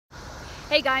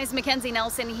Hey guys, Mackenzie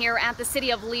Nelson here at the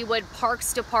City of Leawood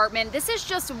Parks Department. This is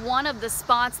just one of the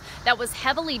spots that was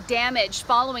heavily damaged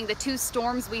following the two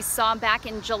storms we saw back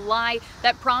in July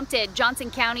that prompted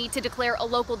Johnson County to declare a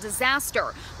local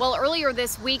disaster. Well, earlier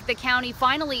this week, the county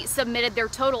finally submitted their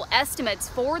total estimates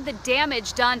for the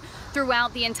damage done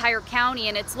throughout the entire county,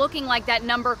 and it's looking like that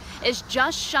number is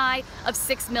just shy of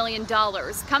 $6 million.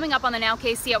 Coming up on the Now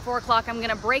KC at 4 o'clock, I'm going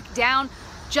to break down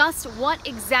just what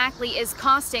exactly is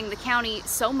costing the county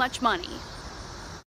so much money.